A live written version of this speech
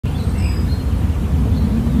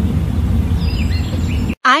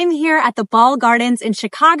I'm here at the Ball Gardens in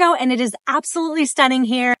Chicago, and it is absolutely stunning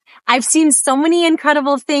here. I've seen so many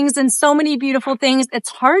incredible things and so many beautiful things.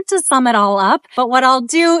 It's hard to sum it all up, but what I'll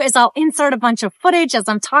do is I'll insert a bunch of footage as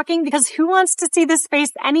I'm talking because who wants to see this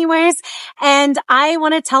space anyways? And I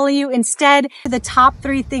want to tell you instead the top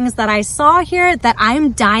 3 things that I saw here that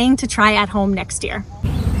I'm dying to try at home next year.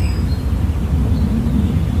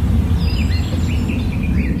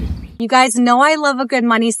 You guys know I love a good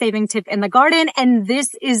money saving tip in the garden, and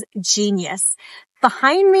this is genius.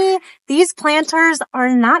 Behind me, these planters are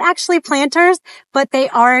not actually planters, but they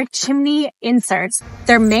are chimney inserts.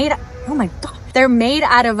 They're made, oh my God, they're made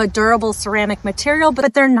out of a durable ceramic material,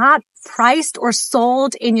 but they're not priced or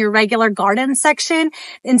sold in your regular garden section.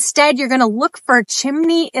 Instead, you're going to look for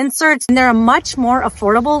chimney inserts, and they're a much more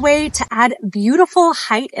affordable way to add beautiful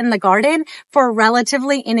height in the garden for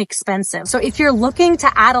relatively inexpensive. So if you're looking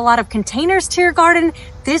to add a lot of containers to your garden,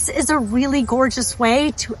 this is a really gorgeous way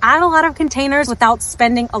to add a lot of containers without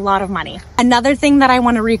spending a lot of money. Another thing that I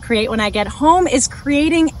want to recreate when I get home is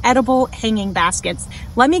creating edible hanging baskets.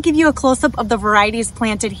 Let me give you a close-up of the varieties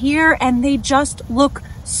planted here, and they just look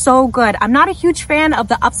so good. I'm not a huge fan of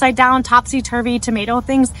the upside down topsy-turvy tomato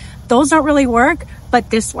things. Those don't really work,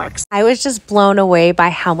 but this works. I was just blown away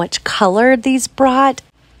by how much color these brought.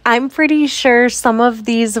 I'm pretty sure some of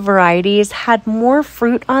these varieties had more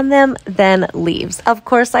fruit on them than leaves. Of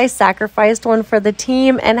course, I sacrificed one for the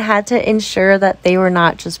team and had to ensure that they were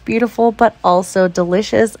not just beautiful, but also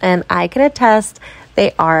delicious. And I can attest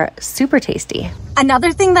they are super tasty.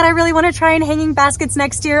 Another thing that I really want to try in hanging baskets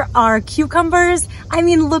next year are cucumbers. I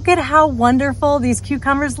mean, look at how wonderful these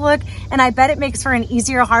cucumbers look. And I bet it makes for an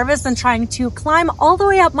easier harvest than trying to climb all the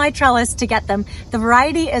way up my trellis to get them. The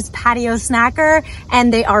variety is Patio Snacker,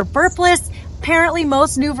 and they are burpless. Apparently,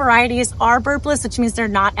 most new varieties are burpless, which means they're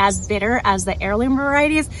not as bitter as the heirloom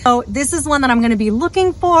varieties. So this is one that I'm going to be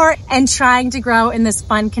looking for and trying to grow in this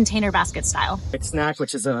fun container basket style. Snack,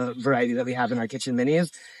 which is a variety that we have in our kitchen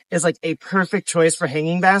minis, is like a perfect choice for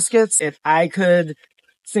hanging baskets. If I could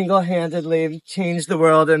single-handedly change the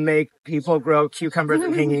world and make people grow cucumbers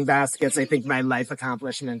in hanging baskets, I think my life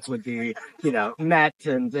accomplishments would be, met,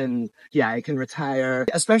 and yeah, I can retire.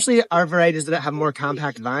 Especially our varieties that have more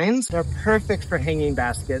compact vines, they're perfect for hanging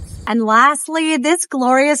baskets. And lastly, this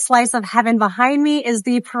glorious slice of heaven behind me is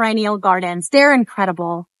the perennial gardens. They're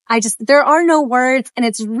incredible. There are no words, and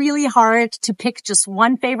it's really hard to pick just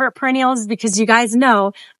one favorite perennials because you guys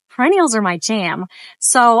know perennials are my jam.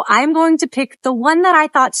 So I'm going to pick the one that I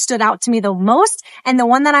thought stood out to me the most, and the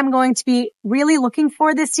one that I'm going to be really looking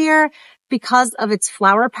for this year because of its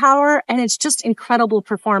flower power and its just incredible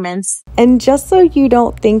performance. And just so you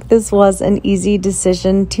don't think this was an easy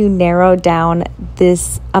decision to narrow down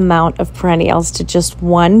this amount of perennials to just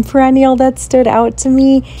one perennial that stood out to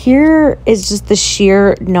me, here is just the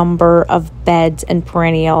sheer number of beds and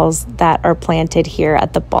perennials that are planted here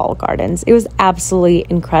at the Ball Gardens. It was absolutely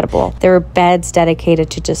incredible. There were beds dedicated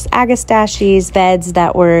to just agastaches, beds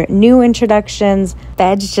that were new introductions,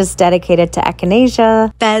 beds just dedicated to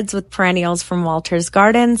echinacea, beds with perennials from Walter's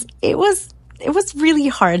Gardens. It was really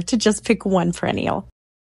hard to just pick one perennial.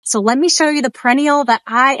 So let me show you the perennial that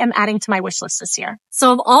I am adding to my wish list this year.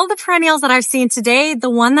 So of all the perennials that I've seen today, the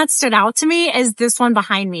one that stood out to me is this one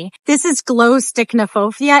behind me. This is Glow Stick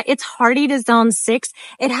Kniphofia. It's hardy to zone 6.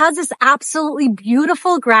 It has this absolutely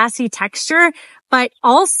beautiful grassy texture, but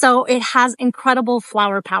also it has incredible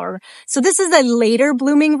flower power. So this is a later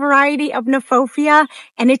blooming variety of Kniphofia,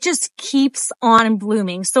 and it just keeps on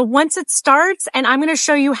blooming. So once it starts, and I'm going to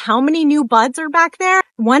show you how many new buds are back there.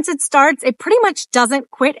 Once it starts, it pretty much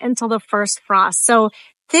doesn't quit until the first frost. So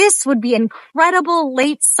this would be incredible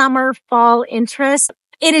late summer, fall interest.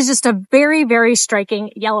 It is just a very, very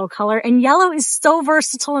striking yellow color. And yellow is so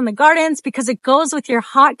versatile in the gardens because it goes with your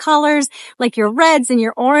hot colors like your reds and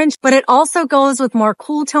your orange, but it also goes with more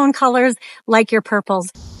cool tone colors like your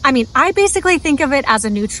purples. I mean, I basically think of it as a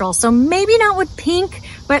neutral. So maybe not with pink,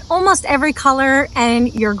 but almost every color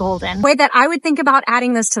and your golden. The way that I would think about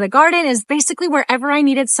adding this to the garden is basically wherever I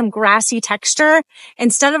needed some grassy texture.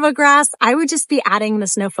 Instead of a grass, I would just be adding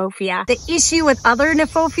this Kniphofia. The issue with other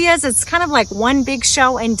Kniphofias, it's kind of like one big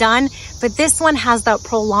show and done, but this one has that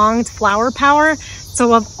prolonged flower power.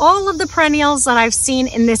 So of all of the perennials that I've seen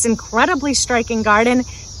in this incredibly striking garden,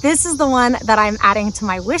 this is the one that I'm adding to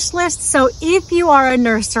my wish list. So if you are a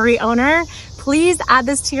nursery owner, please add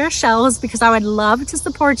this to your shelves because I would love to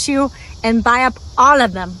support you and buy up all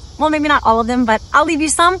of them. Well, maybe not all of them, but I'll leave you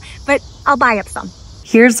some, but I'll buy up some.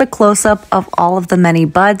 Here's a close-up of all of the many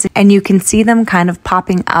buds, and you can see them kind of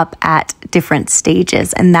popping up at different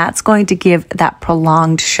stages, and that's going to give that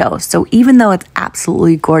prolonged show. So even though it's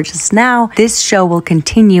absolutely gorgeous now, this show will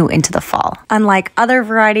continue into the fall, unlike other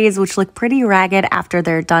varieties which look pretty ragged after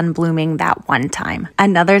they're done blooming that one time.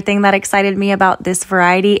 Another thing that excited me about this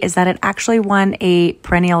variety is that it actually won a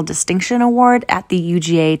perennial distinction award at the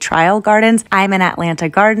UGA trial gardens. I'm an Atlanta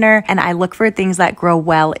gardener and I look for things that grow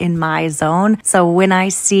well in my zone. So when I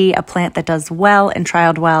see a plant that does well and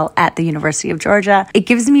trialed well at the University of Georgia, it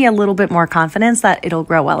gives me a little bit more confidence that it'll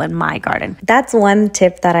grow well in my garden. That's one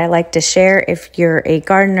tip that I like to share if you're a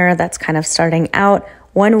gardener that's kind of starting out.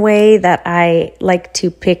 One way that I like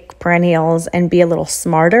to pick perennials and be a little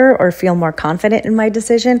smarter or feel more confident in my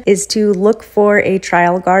decision is to look for a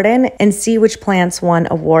trial garden and see which plants won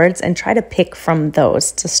awards and try to pick from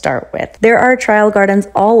those to start with. There are trial gardens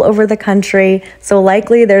all over the country, so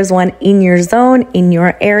likely there's one in your zone, in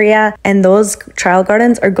your area, and those trial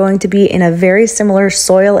gardens are going to be in a very similar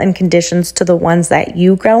soil and conditions to the ones that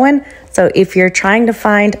you grow in. So if you're trying to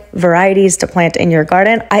find varieties to plant in your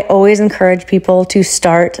garden, I always encourage people to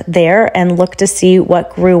start there and look to see what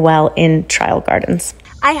grew well in trial gardens.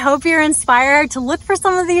 I hope you're inspired to look for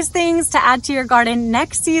some of these things to add to your garden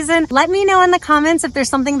next season. Let me know in the comments if there's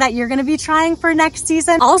something that you're going to be trying for next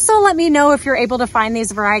season. Also, let me know if you're able to find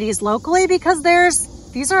these varieties locally because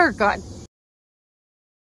these are good.